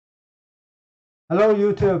Hello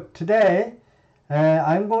YouTube. Today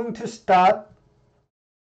I'm going to start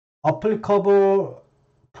applicable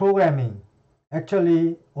programming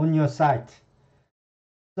actually on your site.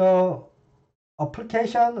 So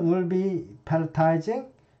application will be palletizing,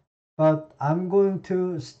 but I'm going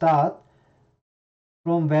to start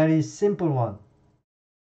from very simple one.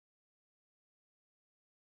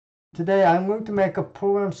 Today I'm going to make a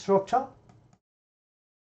program structure.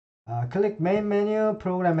 Click main menu,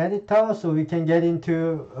 program editor, so we can get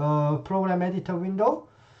into program editor window.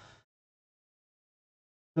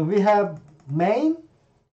 So we have main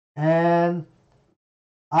and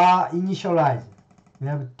initialize. We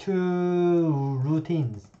have two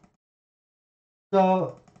routines.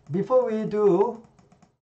 So before we do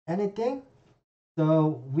anything,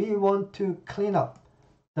 so we want to clean up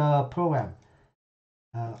the program.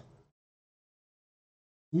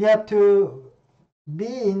 You have to be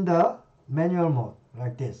in the manual mode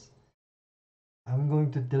like this. I'm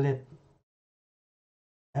going to delete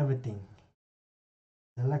everything.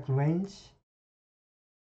 Select range,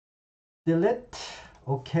 delete,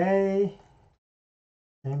 okay,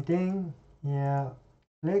 same thing, yeah,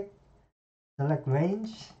 click, select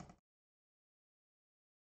range,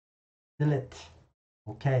 delete,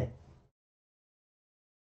 okay.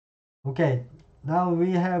 Okay, now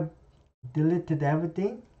we have deleted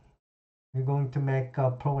everything. We're going to make a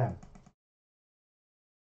program.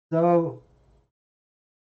 So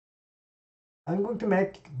I'm going to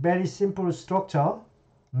make very simple structure.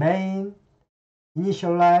 Main,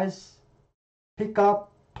 initialize, pick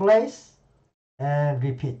up, place, and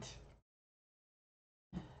repeat.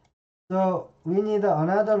 So we need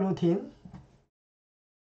another routine.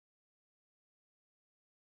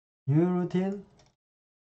 New routine.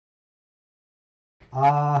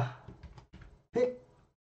 Pick.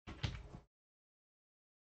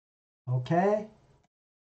 Okay.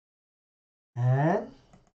 And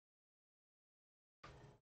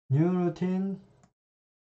new routine.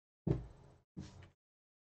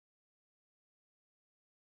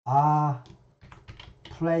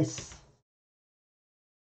 Place.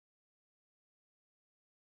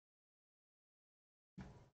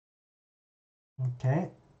 Okay.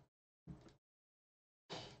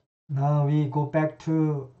 Now we go back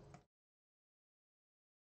to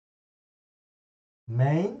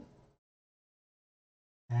main,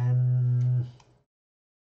 and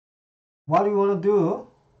what we want to do,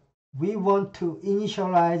 we want to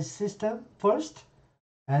initialize system first,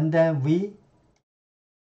 and then we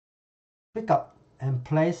pick up and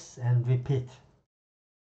place and repeat.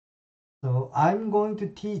 So I'm going to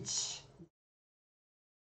teach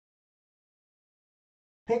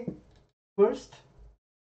pick first,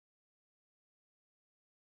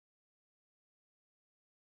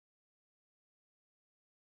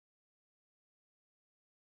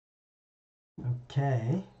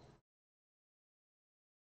 okay.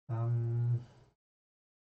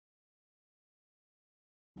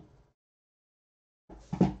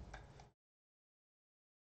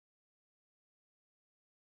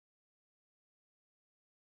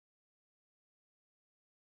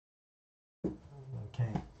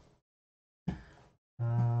 Okay.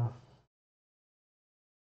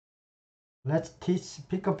 Let's teach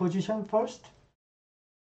pick a position first.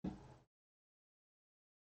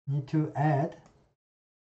 Need to add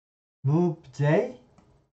move J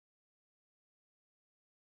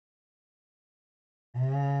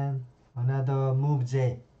and another move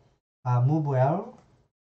J. Move L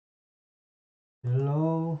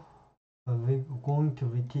below. We're going to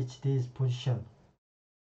reteach this position.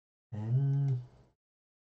 And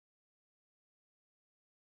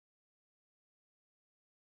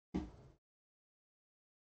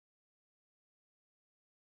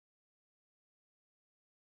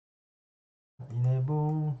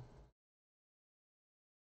enable.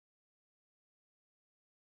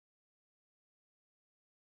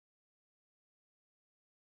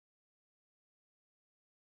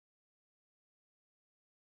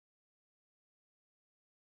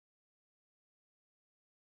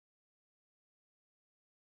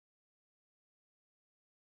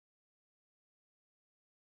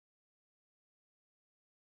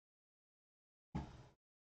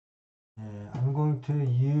 I'm going to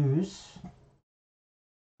use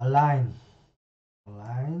align,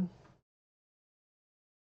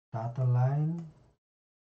 data line.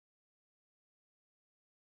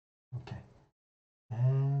 Okay,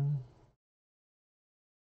 and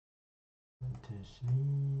 1, 2, 3,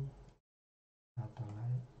 data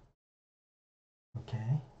line.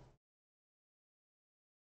 Okay.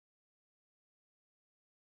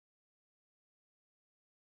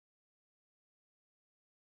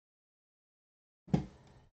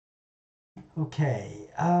 Okay,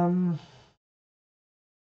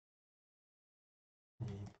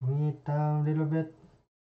 bring it down a little bit.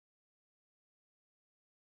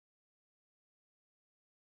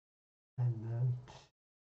 And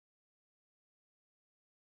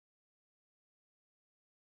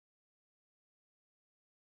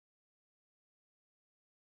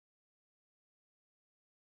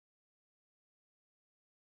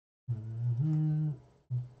then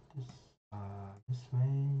this this way,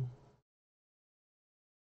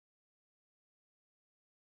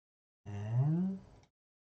 and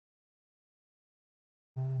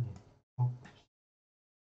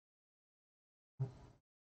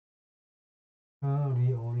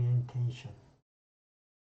reorientation.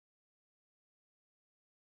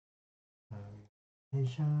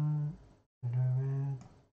 Reorientation.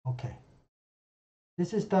 Okay,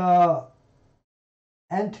 this is the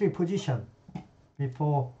entry position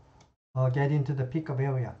before getting to the pickup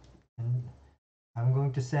area, and I'm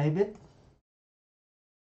going to save it.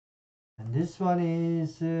 And this one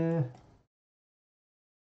is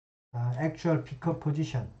actual pickup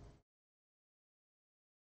position.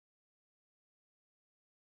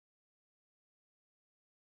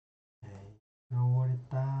 Okay, lower it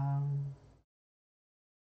down,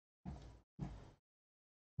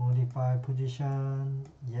 modify position,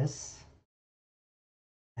 yes,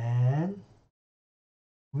 and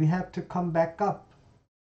we have to come back up.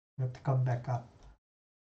 We have to come back up.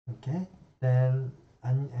 Okay, then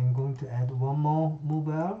I'm going to add one more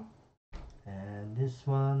mover, and this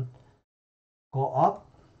one go up,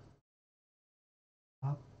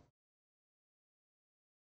 up,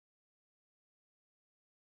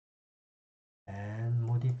 and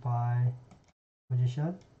modify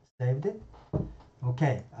position, saved it.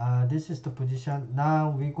 Okay, this is the position. Now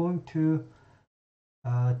we're going to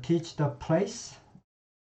teach the place.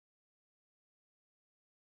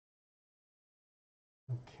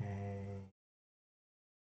 Okay.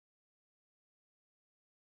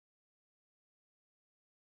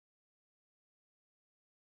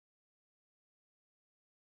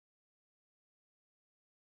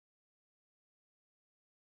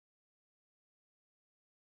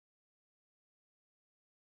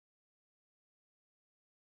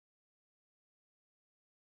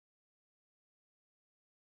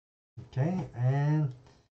 Okay, and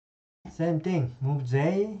same thing, move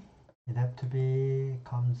J, it have to be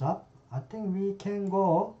comes up. I think we can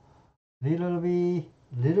go little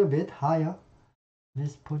bit higher.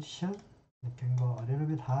 This position, we can go a little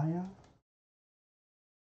bit higher.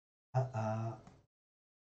 We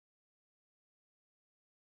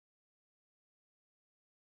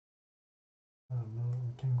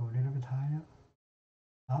can go a little bit higher,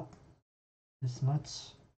 up this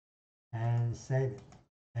much, and save it.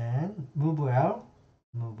 And move L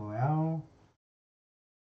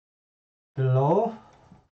below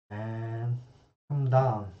and come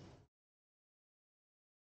down,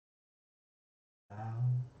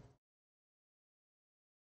 down.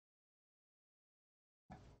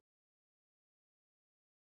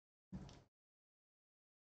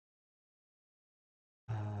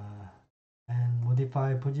 And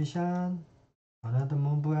modify position, another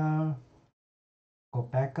move L, go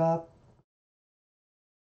back up,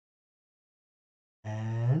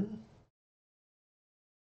 and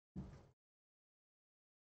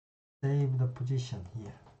save the position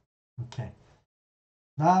here. Okay,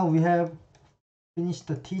 now we have finished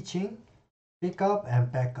the teaching pick up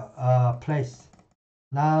and back up place.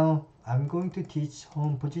 Now I'm going to teach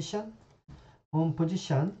home position. Home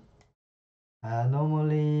position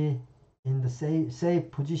normally in the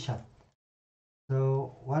save position.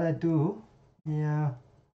 So what I do here,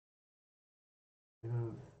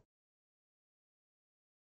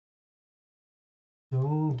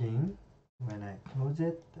 jogging, when I close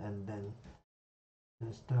it, and then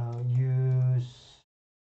just use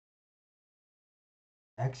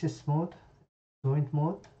axis mode, joint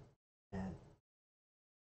mode, and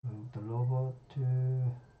move the logo to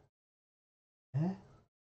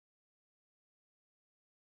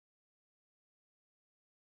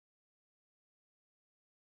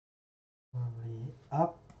probably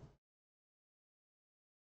up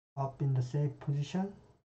in the safe position.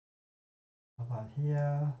 About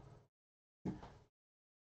here.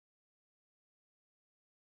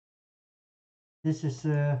 This is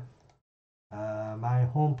my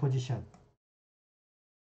home position.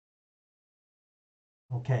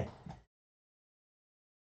 Okay.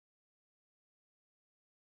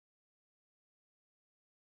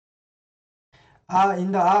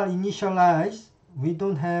 In the R initialize, we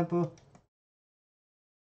don't have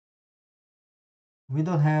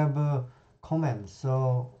comment,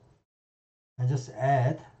 so I just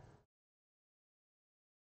add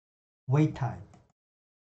wait time.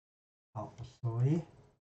 Oh, sorry.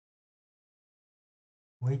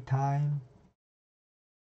 Wait time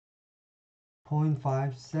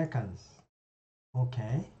 0.5 seconds.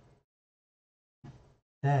 Okay.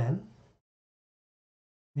 Then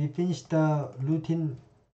we finish the routine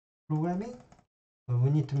programming, but we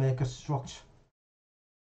need to make a structure.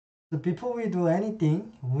 So before we do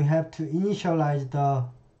anything, we have to initialize the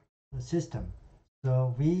system.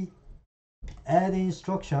 So we add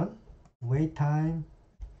instruction, wait time,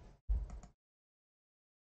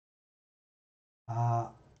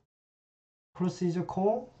 procedure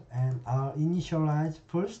call, and initialize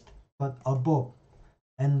first, but above,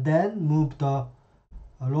 and then move the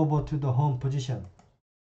robot to the home position.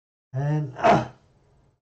 And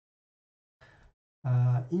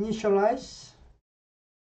initialize,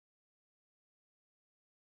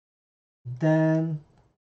 then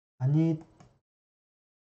I need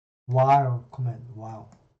while command.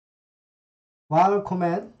 While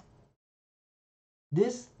command,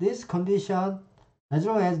 this condition, as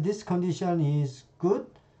long as this condition is good,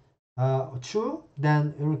 true,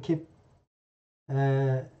 then it will keep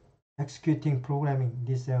executing programming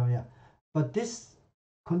this area. But this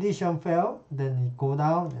condition fail, then it go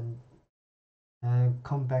down and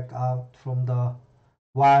come back out from the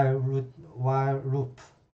while loop.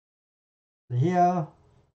 So here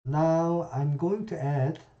now I'm going to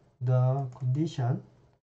add the condition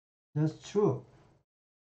just true,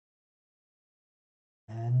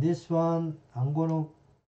 and this one I'm gonna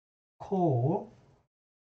call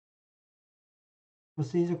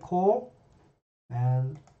procedure call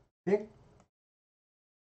and pick,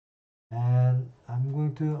 and I'm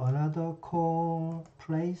going to another call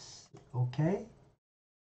place, okay,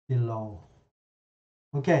 below.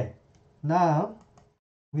 Okay, now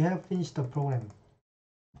we have finished the program,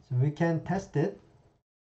 so we can test it.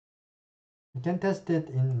 We can test it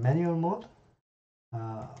in manual mode,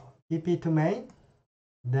 PP2 main.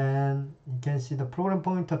 Then you can see the program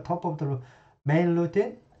pointer top of the main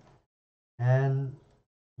routine, and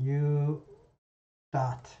you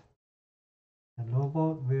start. The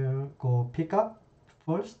robot will go pick up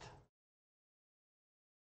first,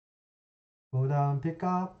 go down, pick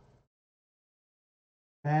up,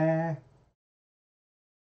 back,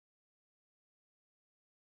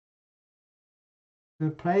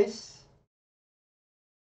 replace,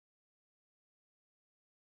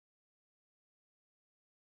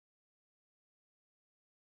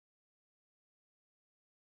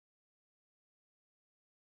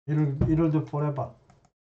 it'll do forever.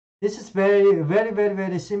 This is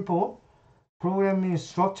very simple programming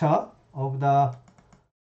structure of the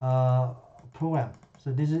program.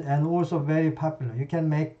 So this is, and also very popular. You can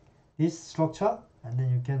make this structure and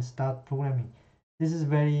then you can start programming. This is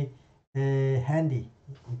very handy.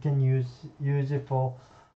 You can use it for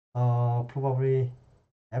probably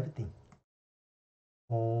everything,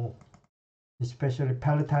 or especially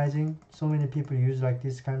palletizing. So many people use like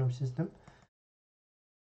this kind of system.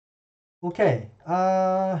 Okay,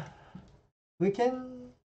 we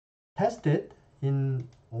can test it in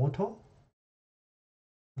auto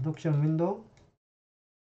production window.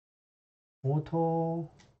 Auto,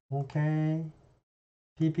 okay,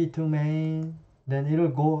 pp2 main, then it'll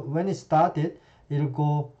go, when it started, it'll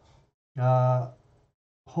go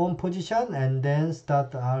home position and then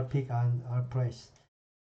start pick and place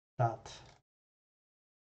start.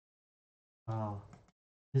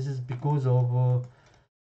 This is because of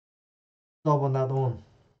server not on,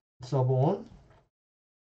 server on,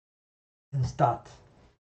 and start.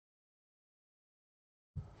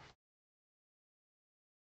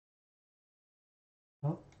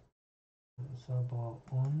 Oh, server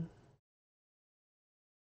on.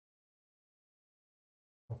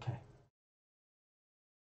 Okay.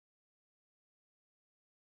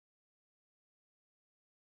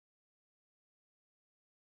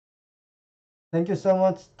 Thank you so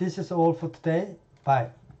much. This is all for today. Bye.